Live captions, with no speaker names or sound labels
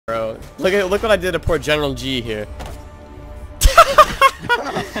Look what I did to poor General G here.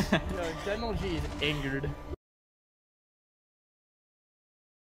 Yo, General G is angered.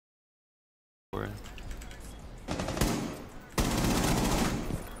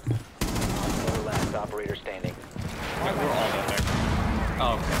 Last operator standing. We're all in there.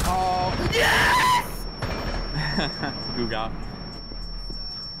 Oh, okay. Oh, yes! Googa.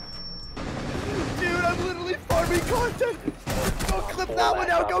 Dude, I'm literally farming content. Go clip that one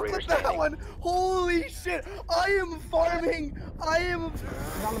out. Go clip that one. Holy shit. I am farming content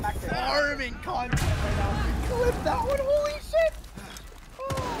right now. Clip that one. Holy shit.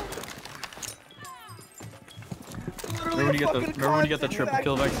 Remember when you got the triple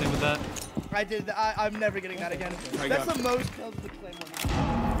kill vaccine with that? I did. I'm never getting that again. That's the most kills the claim.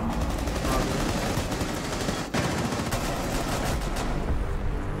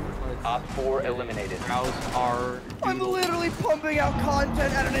 Op 4 eliminated. I'm literally pumping out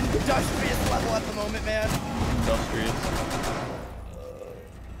content at an industrious level at the moment, man. Industrious.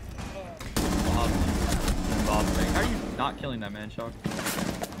 Bob thing. How are you not killing that man, Shawk?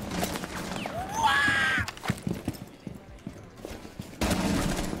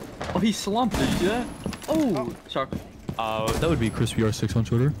 Oh, he slumped. Did you see that? Oh, Shawk. That would be Crispy R6 on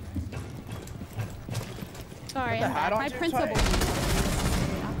Twitter. Sorry, my principal.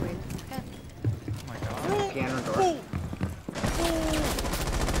 Scanner door.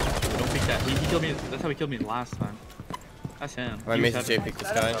 Don't pick that. He killed me. That's how he killed me last time. That's him. I made the J pick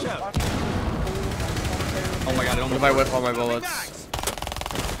this guy. Oh my god, I don't know if I whip all my bullets.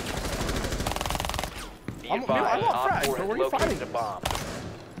 I'm not frags, but where are you fighting the bomb?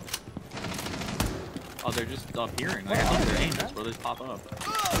 Oh, they're just up here. And I think they're angels where they pop up.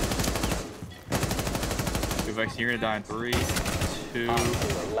 Vex, you're gonna die in 3, 2,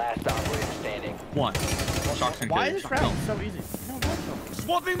 last operator standing. 1. Shock's gonna Why kill is you. frag so easy? No,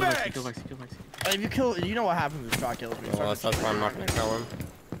 Swapping back! Kill Vex. If you kill, you know what happens if Shawk kills me. Well, that's why I'm not gonna kill him.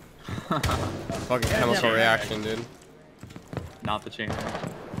 Fucking chemical reaction, dude. Not the chain.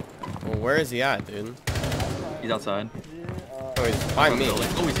 Well, where is he at, dude? He's outside. Oh, he's by me. Oh,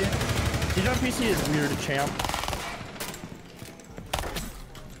 he's in. You know PC is weird, champ.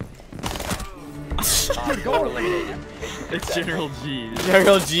 It's General G.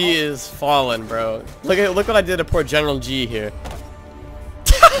 General G is fallen, bro. Look what I did to poor General G here.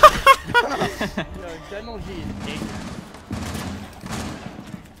 Yo, General G is angered.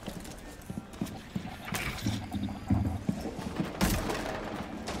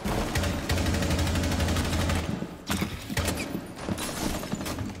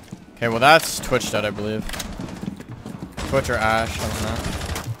 Okay, well that's Twitch dead, I believe. Twitch or Ash, I don't know.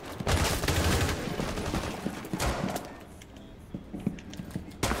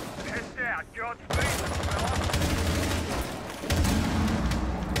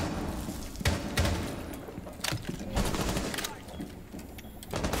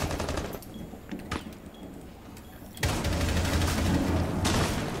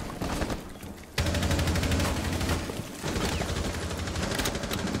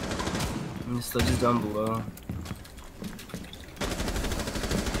 So just down below.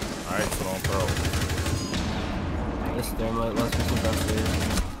 Alright, so don't throw. This thermite, let's do some downstairs.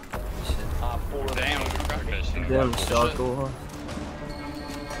 Shit. Damn, catfish. Damn, Shawk go off.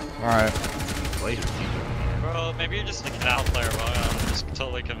 Alright. Bro, maybe you're just like an outlier, bro. I'm just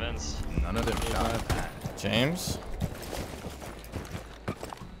totally convinced. None of them shot. James?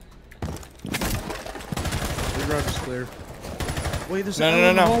 The road is clear. Wait, there's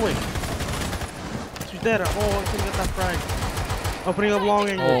No. hallway. She's dead. Oh, I couldn't get that frag. Opening up long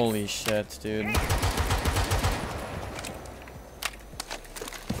angle. Holy shit, dude.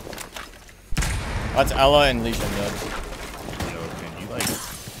 That's Ella and Legion, dude. Yo, can you like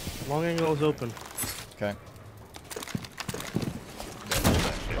Long angle is open. Okay.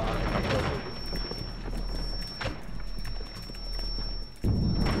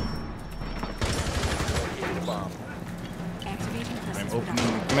 I'm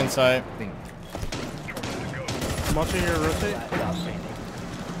opening. I'm inside. Thing. I'm watching your rotate.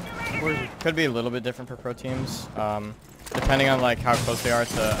 Where is he? Could be a little bit different for pro teams, depending on like how close they are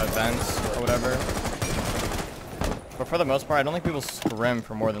to events or whatever. But for the most part, I don't think people scrim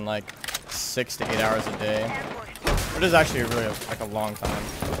for more than like 6 to 8 hours a day, which is actually really like a long time.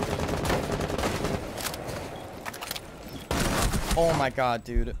 Oh my god,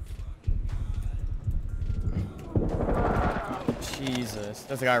 dude. Jesus.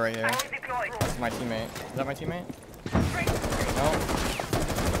 There's a guy right here. That's my teammate. Is that my teammate? No.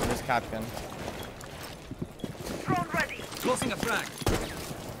 There's Capcan. Closing a frag.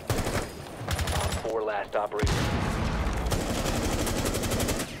 4 last operators.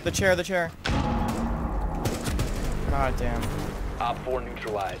 The chair. God damn. Op 4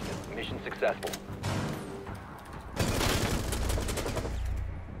 neutralized. Mission successful.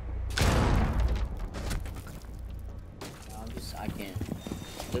 I can't.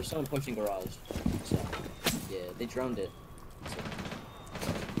 There's someone pushing garage. So, yeah, they droned it. So.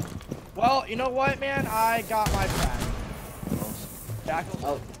 Well, you know what, man? I got my friend. Jackal.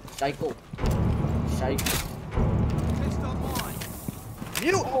 Oh, Shackle.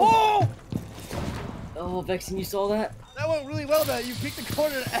 You. Oh! Oh, Vexen, you saw that? That went really well, man. You peeked the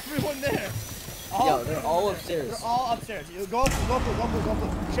corner to everyone there. Yo, they're all upstairs. They're all upstairs. You go up.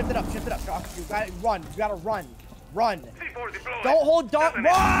 Shift it up, Shawk. You gotta run. You gotta run. Run. Don't hold down.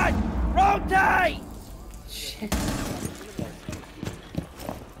 Run! Rotate! Shit.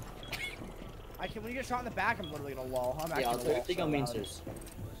 When you get shot in the back, I'm literally gonna lull. I'm actually Yeah, gonna lull. I think I'm main stairs.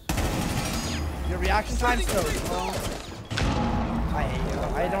 Your reaction time's so slow. I hate you.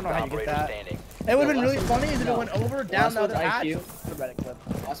 I don't know how you get that. It would've been really funny if it went over, down the other hatch. The Reddit clip.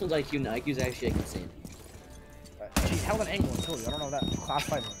 Last one's IQ, and IQ is actually like insane. She held an angle and killed you. I don't know that.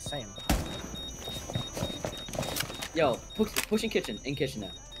 Classified is insane. Yo, pushing kitchen. In kitchen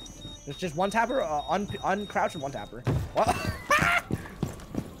now. There's just one tapper, uncrouch and one tapper. What?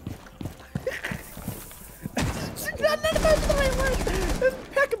 None of those the right word.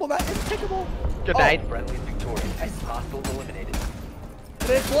 Impeccable, man. Impeccable. Good night. Friendly victorious. Hostiles eliminated. And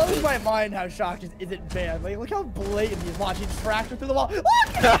it blows my mind how Shawk isn't banned. Like, look how blatant he's watching fracture through the wall. Look!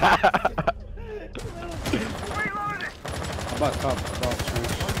 About top.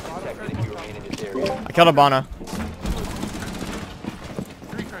 I killed a Bana.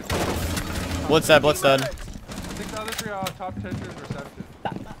 Blitz dead. I think the other 3 top 10 is reception.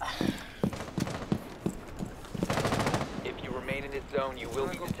 If you remain in this zone, you will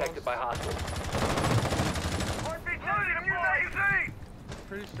be detected by hostiles.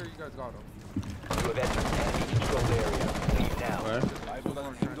 Pretty sure you guys got him. You have entered enemy controlled area. Leave now.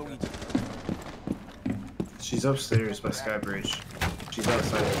 She's upstairs by Sky Bridge. She's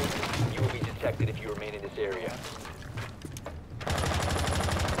outside. You will be detected if you remain in this area.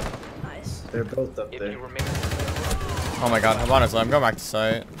 Nice. They're both up If there. you remain Oh my god, Havana's low. I'm going back to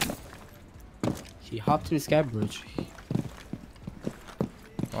site. He hopped in Sky Bridge.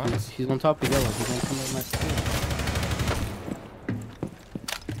 What? He's on top of yellow. He's gonna come up my stairs.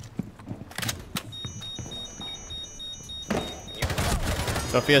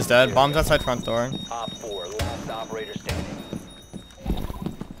 Sophia's dead. Bomb's outside front door. Op 4, last operator standing.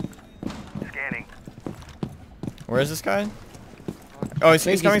 Scanning. Where is this guy? Oh, he's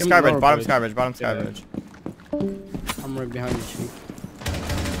coming Skybridge. Bottom Skybridge. I'm right behind you, Chief.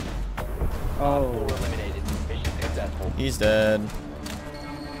 Oh. Eliminated. Mission successful. He's dead.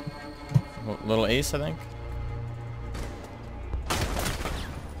 Little Ace, I think. Oh,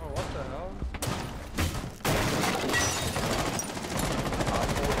 what the hell? Op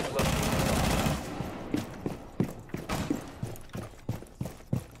 4 is located.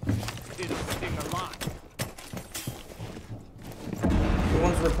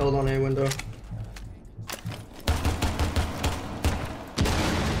 One's repelled on A window.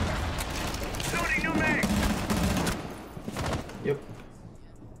 Yep.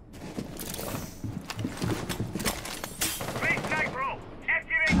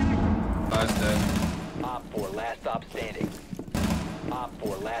 Op 4, last stop standing. Op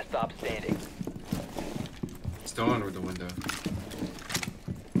 4, last stop standing. Still under the window.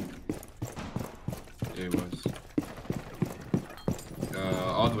 Yeah, it was.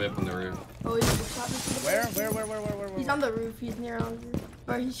 All the way up on the roof. Oh, he just shot me through the barricade. Where? He's on the roof. He's near on the roof.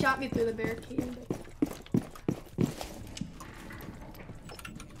 Or he shot me through the barricade.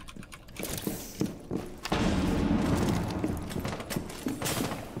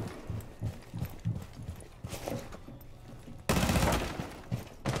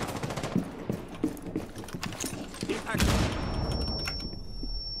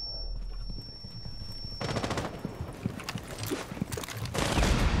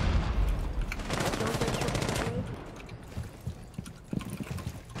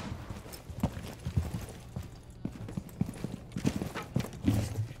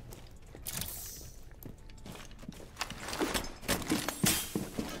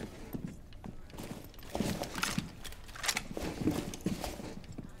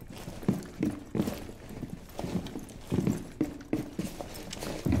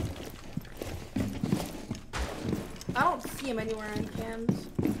 I don't see him anywhere on cams.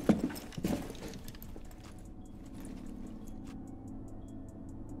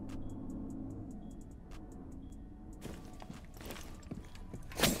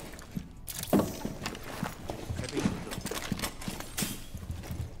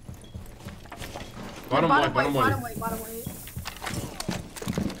 Bottom white, bottom white. Bottom white, bottom white.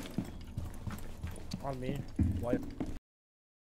 On me. White.